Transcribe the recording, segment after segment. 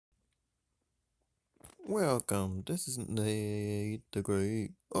Welcome. This is Nate the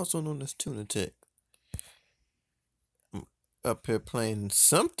Great, also known as Tunic. I'm up here playing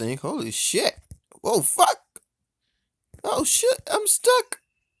something. Holy shit. Oh fuck. Oh shit. I'm stuck.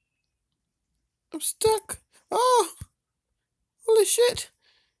 I'm stuck. Oh, holy shit.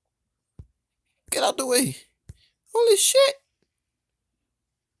 Get out the way. Holy shit.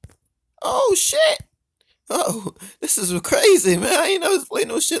 Oh shit. Oh, this is crazy, man. I ain't never played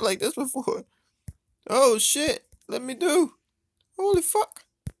no shit like this before. Oh shit. Let me do. Holy fuck.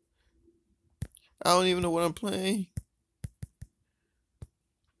 I don't even know what I'm playing.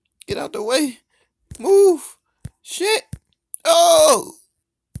 Get out the way. Move. Shit. Oh.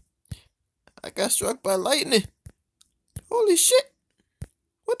 I got struck by lightning. Holy shit.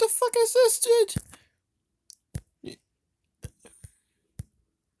 What the fuck is this, dude?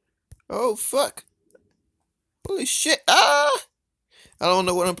 Oh, fuck. Holy shit. Ah! I don't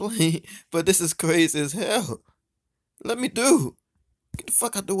know what I'm playing, but this is crazy as hell. Let me do. Get the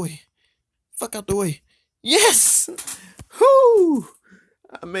fuck out the way. Fuck out the way. Yes! Whoo!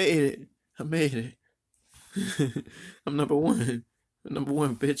 I made it. I made it. I'm number one. Number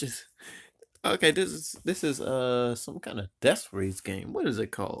one, bitches. Okay, this is some kind of death race game. What is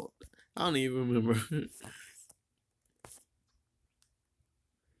it called? I don't even remember.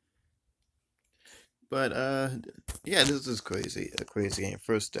 But yeah, this is crazy. A crazy game.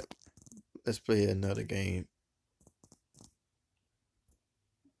 First step. Let's play another game.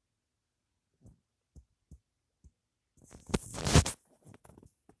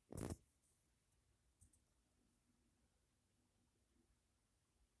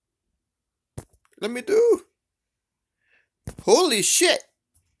 Let me do. Holy shit.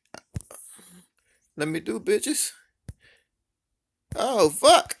 Let me do, bitches. Oh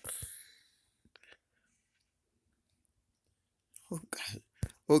fuck. Oh god.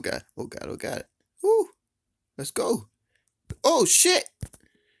 Oh god. Oh god. Oh god. Woo. Let's go. Oh shit.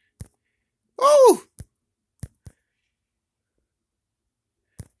 Oh.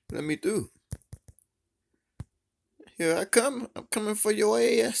 Let me do. Here I come. I'm coming for your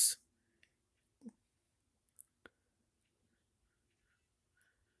ass.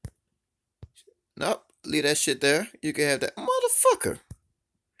 Nope. Leave that shit there. You can have that. Motherfucker.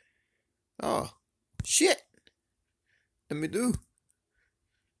 Oh. Shit. Let me do.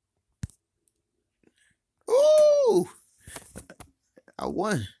 Ooh. I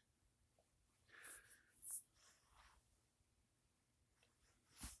won.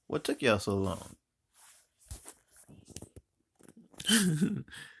 What took y'all so long?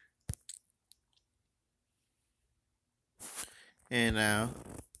 And now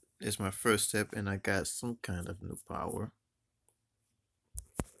it's my first step, and I got some kind of new power.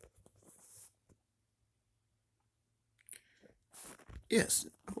 Yes,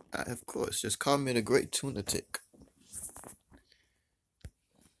 of course. Just call me the Great Tunic.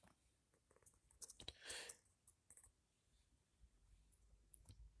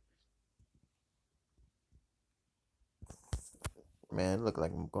 Man, look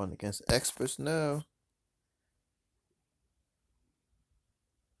like I'm going against experts now.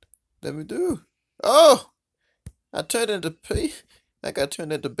 Let me do. Oh, I turned into pea. Like I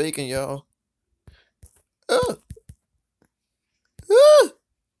turned into bacon, y'all. Oh, ah,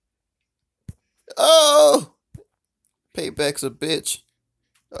 oh, payback's a bitch,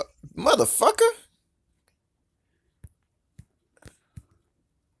 motherfucker.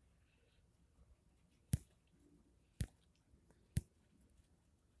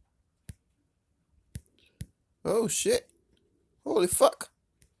 Oh shit! Holy fuck!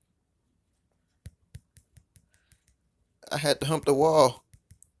 I had to hump the wall.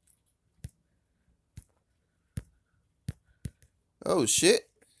 Oh shit!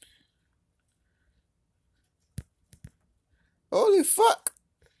 Holy fuck!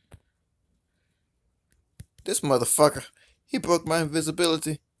 This motherfucker, he broke my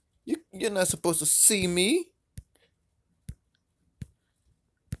invisibility. You're not supposed to see me.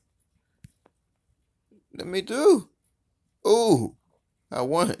 Let me do. Ooh, I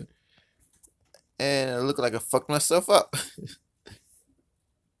won. And I look like I fucked myself up.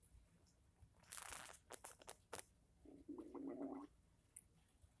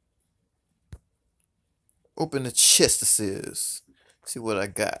 Open the chest, this is. See what I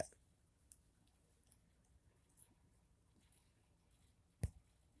got.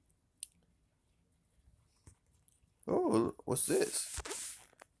 Oh, what's this?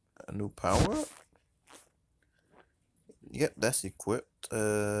 A new power up? Yep, that's equipped.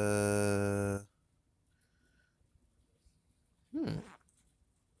 Hmm.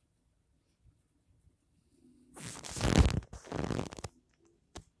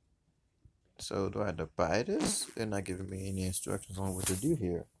 So do I have to buy this? They're not giving me any instructions on what to do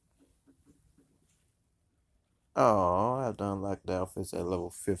here. Oh, I have to unlock the outfits at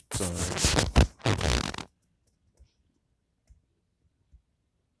level 15.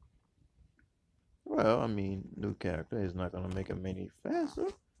 Well, I mean, new character is not gonna make them any faster.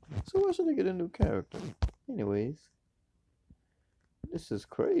 So why should I get a new character? Anyways, this is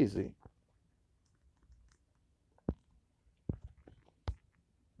crazy.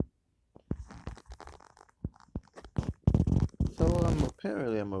 So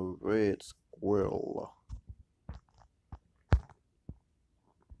apparently I'm a red squirrel.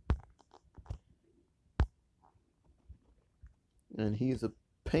 And he's a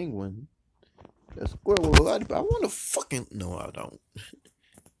penguin. A squirrel. I want to fucking. No, I don't.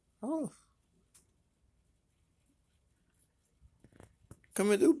 Oh.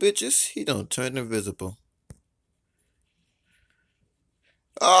 Come and do, bitches. He don't turn invisible.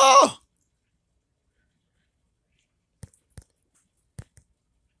 Oh!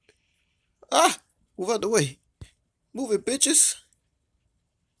 Ah! Move out the way. Move it, bitches.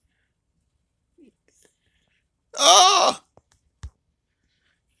 Oh!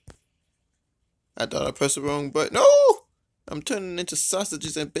 I thought I pressed the wrong button. No! I'm turning into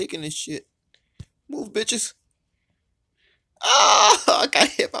sausages and bacon and shit. Move, bitches. Ah! I got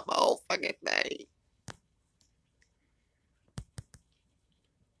hit by my own fucking thing.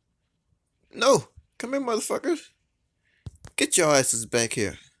 No! Come here, motherfuckers. Get your asses back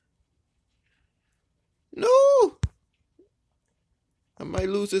here. No! I might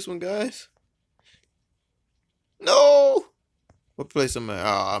lose this one, guys. No! What place am I?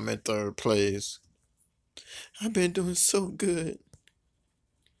 Ah, I'm in third place. I've been doing so good.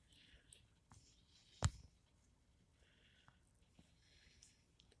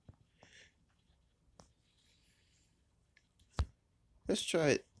 Let's try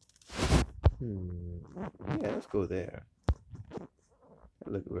it. Yeah, let's go there.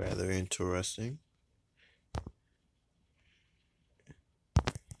 That looked rather interesting.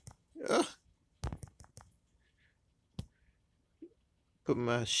 Put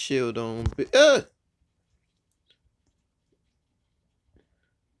my shield on.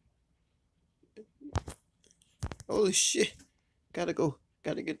 Holy shit. Gotta go.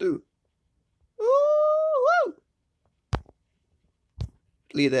 Gotta get through. Ooh,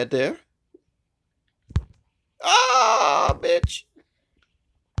 leave that there. Ah, bitch.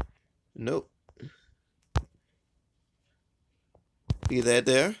 Nope. Leave that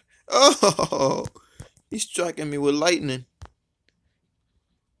there. Oh, he's striking me with lightning.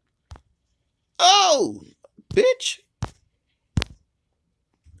 Oh, bitch.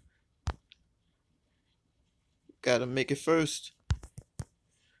 Gotta make it first.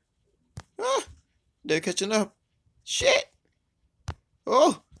 Ah, they're catching up. Shit.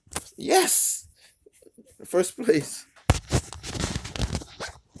 Oh, yes. First place.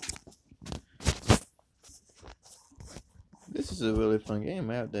 This is a really fun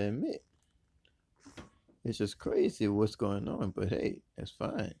game, I have to admit. It's just crazy what's going on, but hey, that's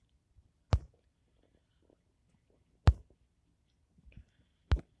fine.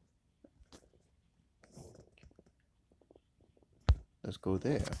 Let's go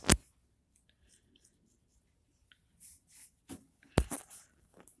there.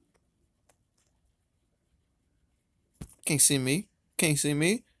 Can't see me. Can't see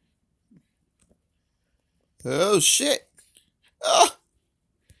me. Oh shit. Oh!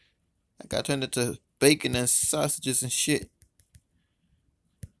 I got turned into bacon and sausages and shit.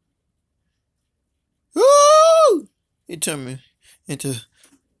 Woo! He turned me into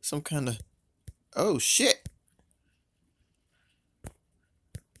some kind of. Oh shit.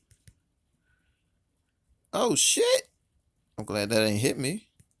 Oh shit. I'm glad that ain't hit me.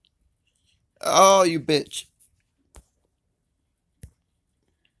 Oh, you bitch.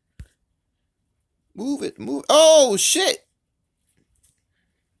 Move it, move. Oh shit.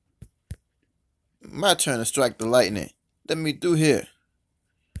 My turn to strike the lightning. Let me do here.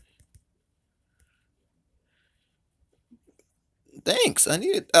 Thanks, I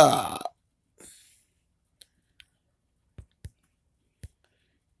need it.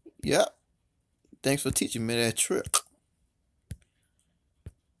 Yep. Thanks for teaching me that trick.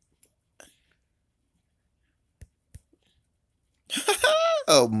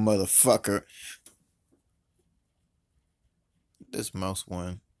 Oh, motherfucker. This mouse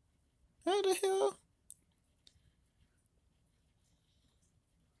won. How the hell?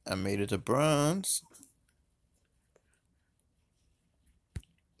 I made it to bronze.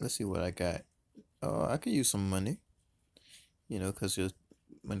 Let's see what I got. Oh, I could use some money. You know, because your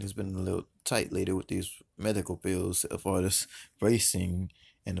money's been a little tight lately with these medical bills as far as racing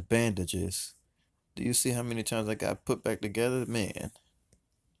And the bandages. Do you see how many times I got put back together? Man.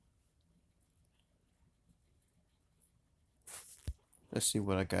 Let's see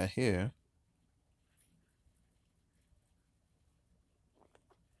what I got here.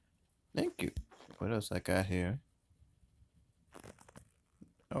 Thank you. What else I got here?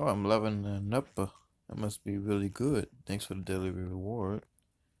 Oh, I'm loving the Nuppa. That must be really good. Thanks for the daily reward.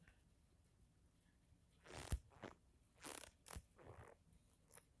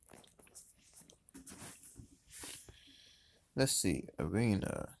 Let's see.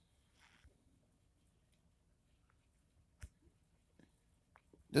 Arena.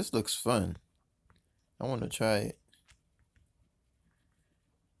 This looks fun. I want to try it.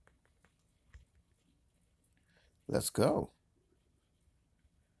 Let's go.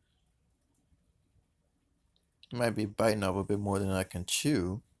 Might be biting off a bit more than I can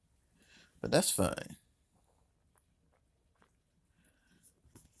chew, but that's fine.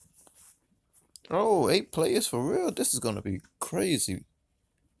 Oh, 8 players for real? This is gonna be crazy.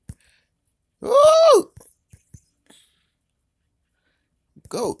 Oh!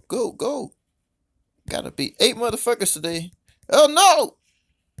 Go, go, go. Gotta be 8 motherfuckers today. Oh no!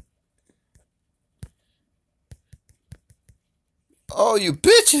 Oh, you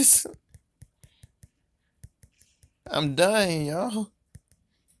bitches! I'm dying, y'all.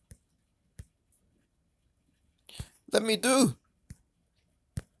 Let me do.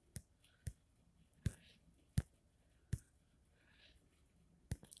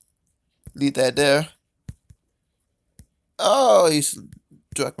 Leave that there. Oh, he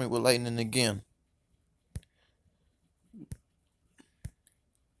struck me with lightning again.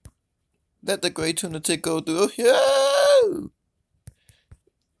 Let the gray lunatic go through. Yeah!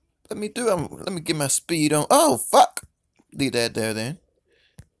 Let me do. Let me get my speed on. Oh, fuck! Leave that there then.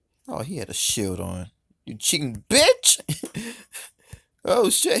 Oh, he had a shield on. You cheating bitch! Oh,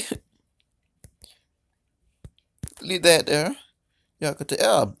 shit. Leave that there. Y'all could tell.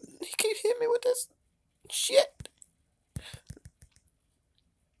 Oh, he keep hitting me with this shit.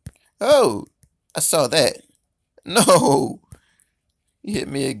 Oh, I saw that. No. He hit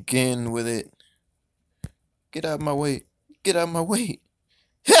me again with it. Get out of my way. Get out of my way.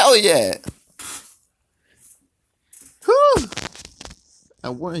 Hell yeah. Whew. I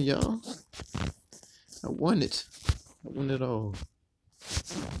won, y'all. I won it. I won it all.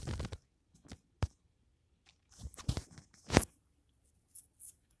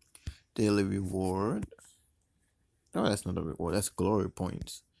 Daily reward. Oh, that's not a reward. That's glory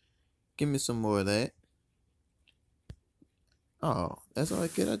points. Give me some more of that. Oh, that's all I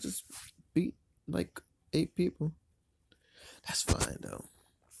get. I just beat like 8 people. That's fine, though.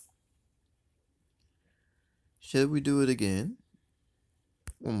 Should we do it again?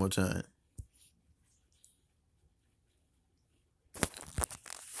 One more time.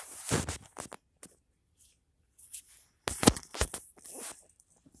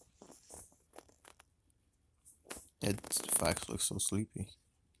 That fox looks so sleepy.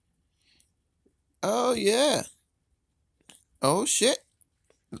 Oh, yeah. Oh, shit.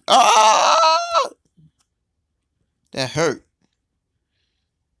 Ah! That hurt.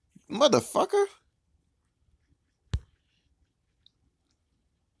 Motherfucker.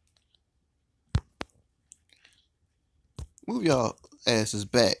 Move y'all asses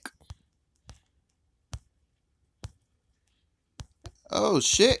back. Oh,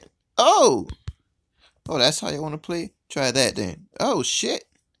 shit. Oh! Oh, that's how you want to play? Try that then. Oh, shit.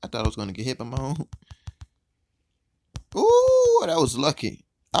 I thought I was going to get hit by my own. Ooh, that was lucky.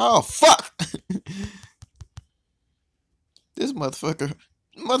 Oh, fuck. This motherfucker.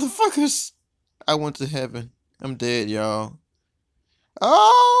 Motherfuckers. I went to heaven. I'm dead, y'all.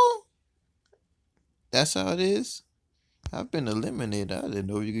 Oh! That's how it is? I've been eliminated. I didn't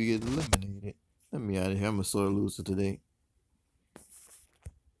know you could get eliminated. Let me out of here. I'm a sore loser today.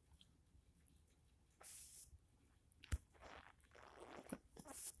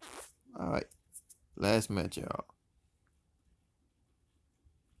 Alright. Last match, y'all.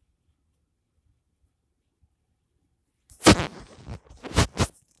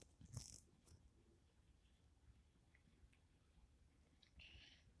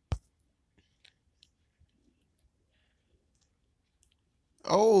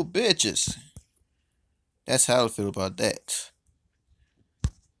 Oh, bitches. That's how I feel about that.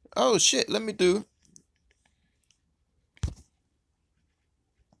 Oh, shit. Let me do.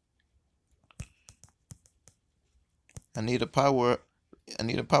 I need a power up. I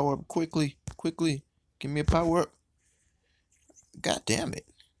need a power up quickly. Quickly. Give me a power up. God damn it.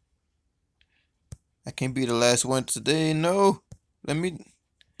 I can't be the last one today. No. Let me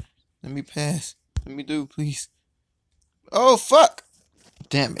pass. Let me do, please. Oh, fuck.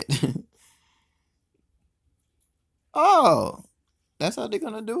 Damn it. Oh, that's how they're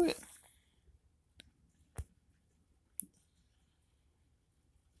gonna do it.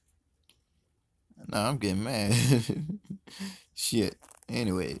 Nah, I'm getting mad. Shit.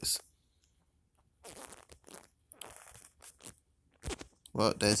 Anyways.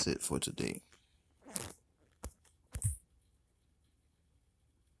 Well, that's it for today.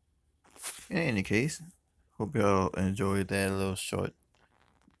 In any case, hope y'all enjoyed that little short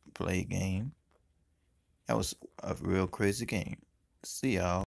play game. That was a real crazy game. See y'all.